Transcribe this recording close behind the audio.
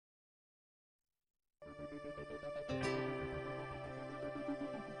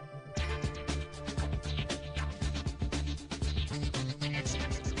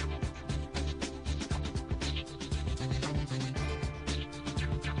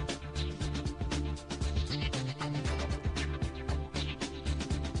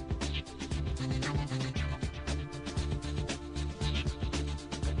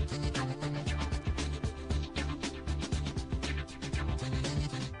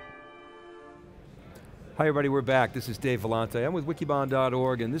Hi everybody, we're back. This is Dave Vellante. I'm with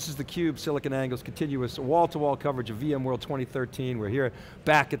wikibon.org and this is theCUBE, SiliconANGLE's continuous wall-to-wall coverage of VMworld 2013. We're here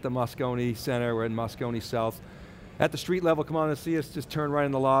back at the Moscone Center. We're in Moscone South. At the street level, come on and see us, just turn right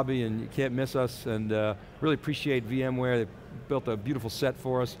in the lobby and you can't miss us, and really appreciate VMware. They built a beautiful set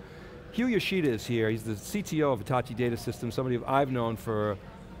for us. Hugh Yoshida is here. He's the CTO of Hitachi Data Systems, somebody I've known for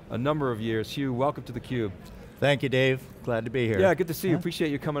a number of years. Hugh, welcome to theCUBE. Thank you, Dave. Glad to be here. Yeah, good to see you.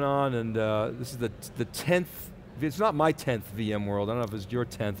 Appreciate you coming on. And this is the 10th, it's not my 10th VMworld. I don't know if it's your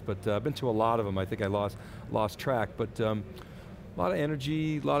 10th, but I've been to a lot of them. I think I lost track. But a lot of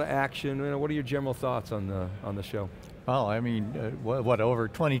energy, a lot of action. You know, what are your general thoughts on the show? Well, I mean, what, over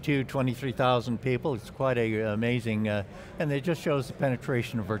 23,000 people. It's quite amazing. And it just shows the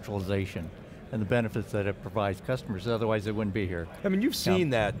penetration of virtualization and the benefits that it provides customers, otherwise they wouldn't be here. I mean, you've seen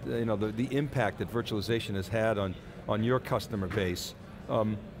that, you know, the impact that virtualization has had on your customer base.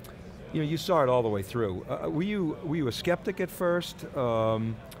 You know, you saw it all the way through. Were you a skeptic at first?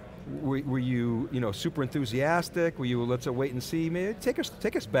 Were you super enthusiastic? Were you, let's wait and see? Maybe take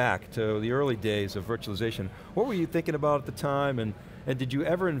us back to the early days of virtualization. What were you thinking about at the time, and did you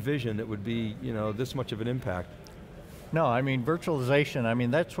ever envision it would be, you know, this much of an impact? No, I mean, virtualization, I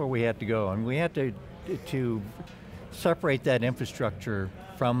mean, that's where we had to go. I mean, we had to separate that infrastructure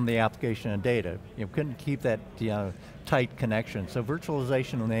from the application and data. You couldn't keep that tight connection. So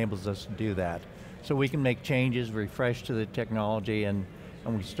virtualization enables us to do that. So we can make changes, refresh to the technology, and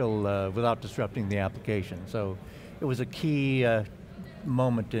we still, without disrupting the application. So it was a key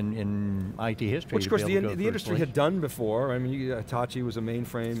moment in IT history. Which of course the industry had done before. I mean, Hitachi was a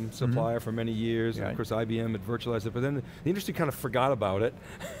mainframe supplier for many years, and of course IBM had virtualized it, but then the industry kind of forgot about it,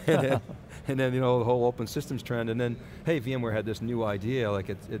 and then you know, the whole open systems trend, and then, hey, VMware had this new idea, like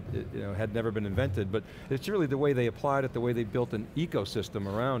it had never been invented, but it's really the way they applied it, the way they built an ecosystem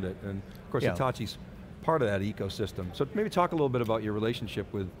around it, and of course Hitachi's part of that ecosystem. So maybe talk a little bit about your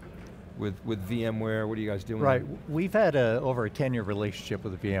relationship with VMware. What are you guys doing? Right, we've had over a 10-year relationship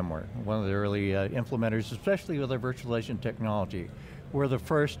with VMware, one of the early implementers, especially with our virtualization technology. We're the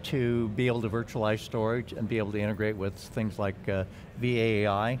first to be able to virtualize storage and be able to integrate with things like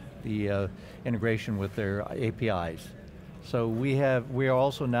VAI, the integration with their APIs. So we are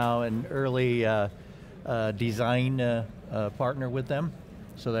also now an early design partner with them,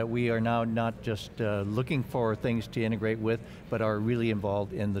 so that we are now not just looking for things to integrate with, but are really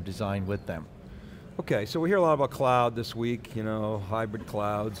involved in the design with them. Okay, so we hear a lot about cloud this week, you know, hybrid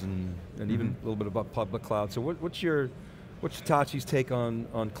clouds and even a little bit about public cloud. So what's Hitachi's take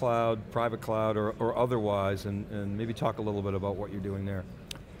on cloud, private cloud, or otherwise, and maybe talk a little bit about what you're doing there.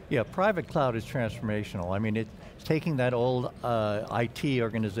 Yeah, private cloud is transformational. I mean, it's taking that old IT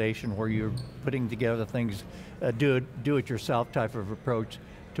organization where you're putting together things, do-it-yourself type of approach,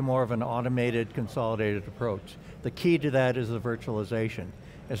 to more of an automated, consolidated approach. The key to that is the virtualization.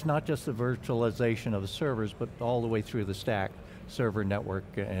 It's not just the virtualization of the servers, but all the way through the stack, server, network,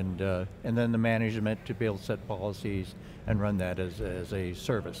 and then the management to be able to set policies and run that as a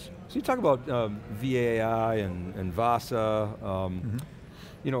service. So you talk about VAI and VASA.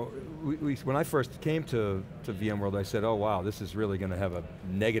 You know, when I first came to VMworld, I said, oh wow, this is really going to have a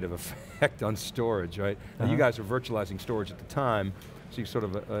negative effect on storage, right? Now you guys were virtualizing storage at the time, so you're sort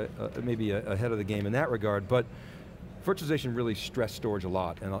of maybe ahead of the game in that regard, but virtualization really stressed storage a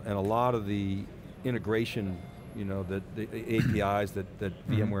lot, and a lot of the integration, you know, the APIs that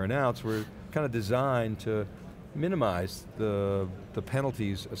VMware announced were kind of designed to minimize the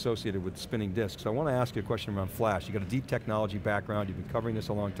penalties associated with spinning disks. So I want to ask you a question around flash. You got a deep technology background, you've been covering this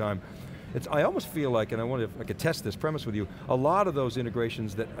a long time. I almost feel like, and I wonder if I could test this premise with you, a lot of those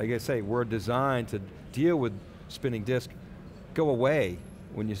integrations that, I guess, were designed to deal with spinning disk go away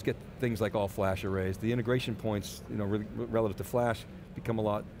when you get things like all flash arrays. The integration points, you know, relative to flash become a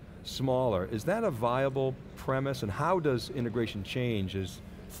lot smaller. Is that a viable premise, and how does integration change as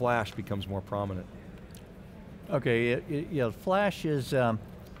flash becomes more prominent? Okay, flash is,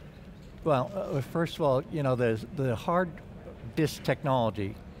 well, first of all, you know, the hard disk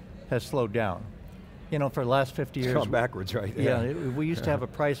technology has slowed down. You know, for the last 50 years. It's gone backwards, right? Yeah, we used to have a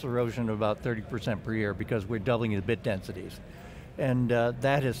price erosion of about 30% per year because we're doubling the bit densities. And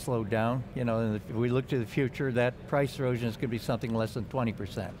that has slowed down. You know, and if we look to the future, that price erosion is going to be something less than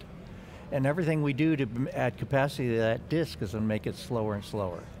 20%. And everything we do to add capacity to that disk is going to make it slower and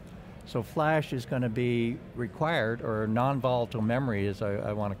slower. So flash is going to be required, or non-volatile memory as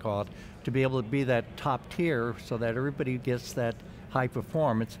I want to call it, to be able to be that top tier so that everybody gets that high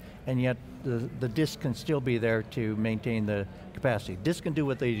performance, and yet the disk can still be there to maintain the capacity. Disk can do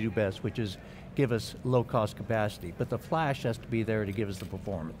what they do best, which is give us low cost capacity, but the flash has to be there to give us the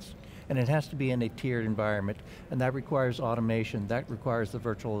performance. And it has to be in a tiered environment, and that requires automation, that requires the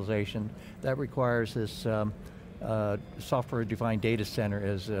virtualization, that requires this software-defined data center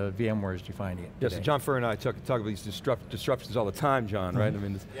as VMware is defining it today. So John Furrier and I talk about these disruptions all the time, John, right? I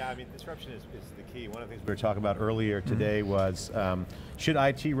mean, yeah, I mean, disruption is the key. One of the things we were talking about earlier today was, should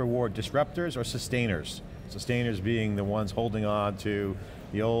IT reward disruptors or sustainers? Sustainers being the ones holding on to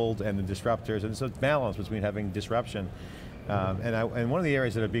the old and the disruptors, and it's a balance between having disruption. And one of the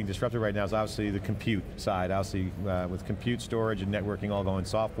areas that are being disrupted right now is obviously the compute side. Obviously, with compute, storage, and networking all going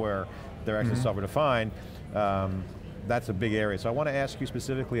software, they're actually software defined. That's a big area. So I want to ask you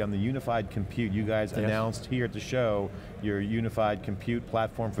specifically on the unified compute. You guys announced here at the show your unified compute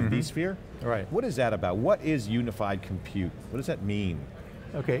platform for vSphere. Right. What is that about? What is unified compute? What does that mean?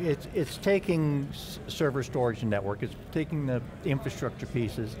 Okay, it's taking server storage and network, it's taking the infrastructure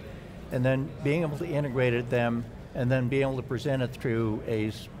pieces, and then being able to integrate them, and then being able to present it through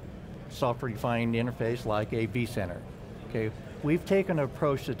a software-defined interface like a vCenter. Okay, we've taken an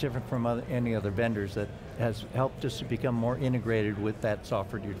approach that's different from any other vendors that has helped us to become more integrated with that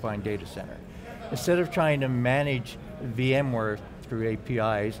software-defined data center. Instead of trying to manage VMware through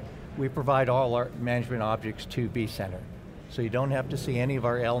APIs, we provide all our management objects to vCenter. So you don't have to see any of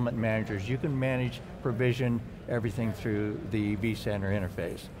our element managers. You can manage, provision everything through the vCenter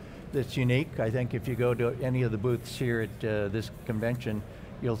interface. That's unique. I think if you go to any of the booths here at this convention,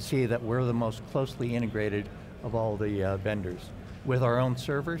 you'll see that we're the most closely integrated of all the vendors, with our own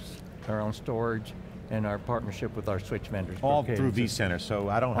servers, our own storage, and our partnership with our switch vendors. All through vCenter, so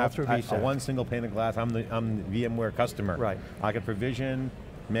I don't have one single pane of glass. I'm the VMware customer. Right. I can provision,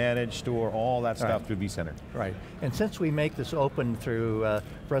 manage, store, all that stuff through vCenter. Right, and since we make this open through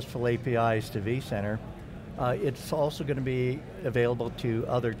RESTful APIs to vCenter, it's also going to be available to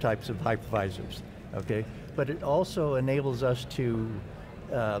other types of hypervisors, okay? But it also enables us to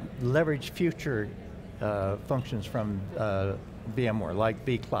leverage future functions from VMware, like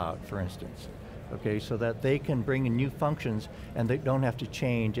vCloud, for instance. Okay, so that they can bring in new functions and they don't have to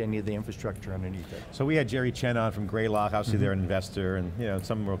change any of the infrastructure underneath it. So we had Jerry Chen on from Greylock, obviously they're an investor, and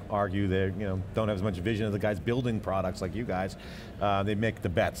some will argue they don't have as much vision as the guys building products like you guys. They make the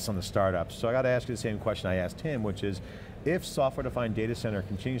bets on the startups. So I got to ask you the same question I asked him, which is, if software-defined data center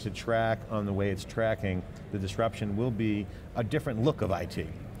continues to track on the way it's tracking, the disruption will be a different look of IT.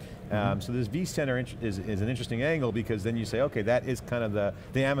 So this vCenter is an interesting angle, because then you say, okay, that is kind of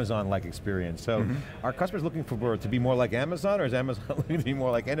the Amazon-like experience. So are customers looking for to be more like Amazon, or is Amazon looking to be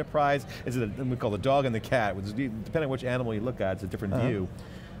more like enterprise? Is it we call the dog and the cat, which is, depending on which animal you look at, it's a different view.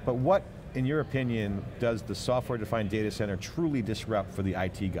 But what, in your opinion, does the software-defined data center truly disrupt for the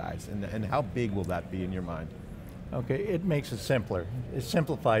IT guys? And how big will that be in your mind? Okay, it makes it simpler. It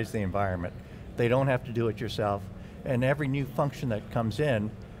simplifies the environment. They don't have to do it yourself, and every new function that comes in,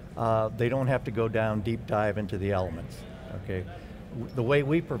 they don't have to go down deep dive into the elements, okay? The way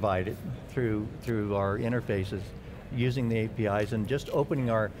we provide it through our interfaces, using the APIs and just opening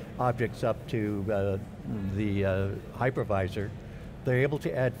our objects up to the hypervisor, they're able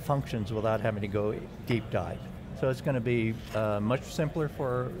to add functions without having to go deep dive. So it's going to be much simpler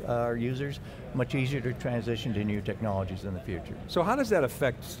for our users, much easier to transition to new technologies in the future. So how does that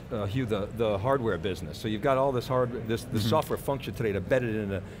affect, Hugh, the hardware business? So you've got all this software function today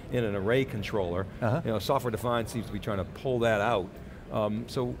embedded in an array controller. Software defined seems to be trying to pull that out.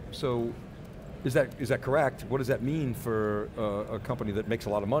 So is that correct? What does that mean for a company that makes a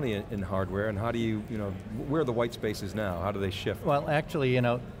lot of money in hardware, and how do you, where are the white spaces now? How do they shift? Well, actually,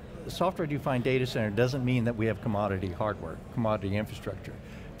 software-defined data center doesn't mean that we have commodity hardware, commodity infrastructure.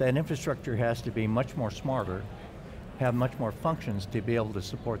 That infrastructure has to be much more smarter, have much more functions to be able to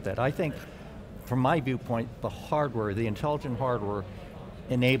support that. I think, from my viewpoint, the hardware, the intelligent hardware,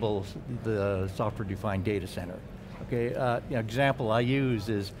 enables the software-defined data center. Okay, example I use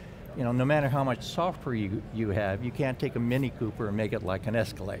is, no matter how much software you have, you can't take a Mini Cooper and make it like an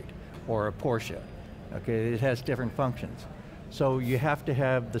Escalade or a Porsche. Okay, it has different functions. So you have to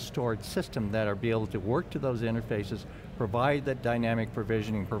have the storage system that are be able to work to those interfaces, provide that dynamic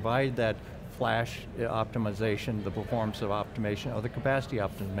provisioning, provide that flash optimization, the performance of optimization, or the capacity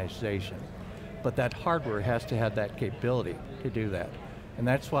optimization. but that hardware has to have that capability to do that. And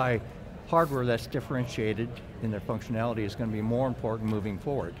that's why hardware that's differentiated in their functionality is going to be more important moving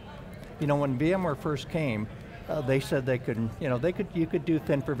forward. You know, when VMware first came, they said they could, you could do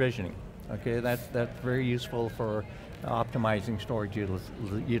thin provisioning. Okay, that's very useful for optimizing storage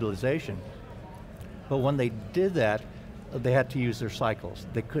utilization. But when they did that, they had to use their cycles.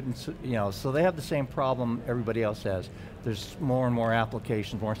 They couldn't, so they have the same problem everybody else has. There's more and more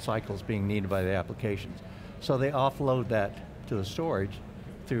applications, more cycles being needed by the applications. So they offload that to the storage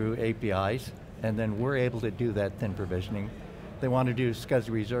through APIs, and then we're able to do that thin provisioning. They want to do SCSI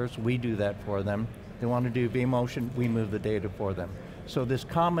reserves, we do that for them. They want to do vMotion, we move the data for them. So this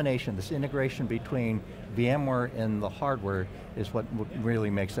combination, this integration between VMware and the hardware is what really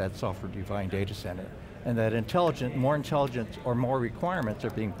makes that software-defined data center. And that more intelligence or more requirements are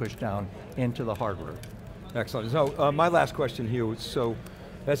being pushed down into the hardware. Excellent. So my last question here, so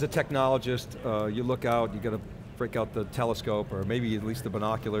as a technologist, you look out, you got to break out the telescope or maybe at least the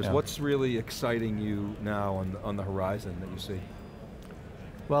binoculars. Yeah. What's really exciting you now on the horizon that you see?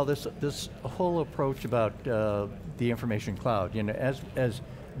 Well, this whole approach about the information cloud, as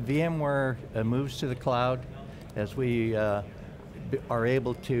VMware moves to the cloud, as we are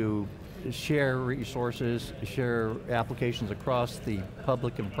able to share resources, share applications across the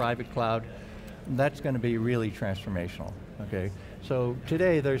public and private cloud, that's going to be really transformational, okay? So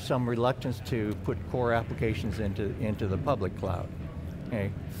today there's some reluctance to put core applications into the public cloud,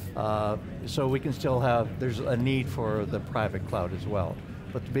 okay? So we can still there's a need for the private cloud as well.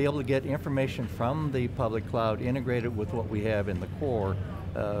 But to be able to get information from the public cloud integrated with what we have in the core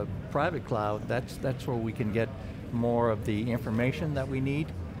private cloud, that's where we can get more of the information that we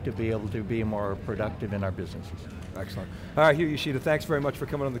need to be able to be more productive in our businesses. Excellent. All right, Hugh Yoshida, thanks very much for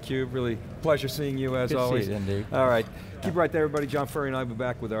coming on theCUBE. Really pleasure seeing you as always. Good to see you, indeed. All right, keep right there everybody. John Furrier and I will be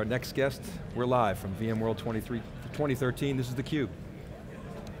back with our next guest. We're live from VMworld 2013. This is theCUBE.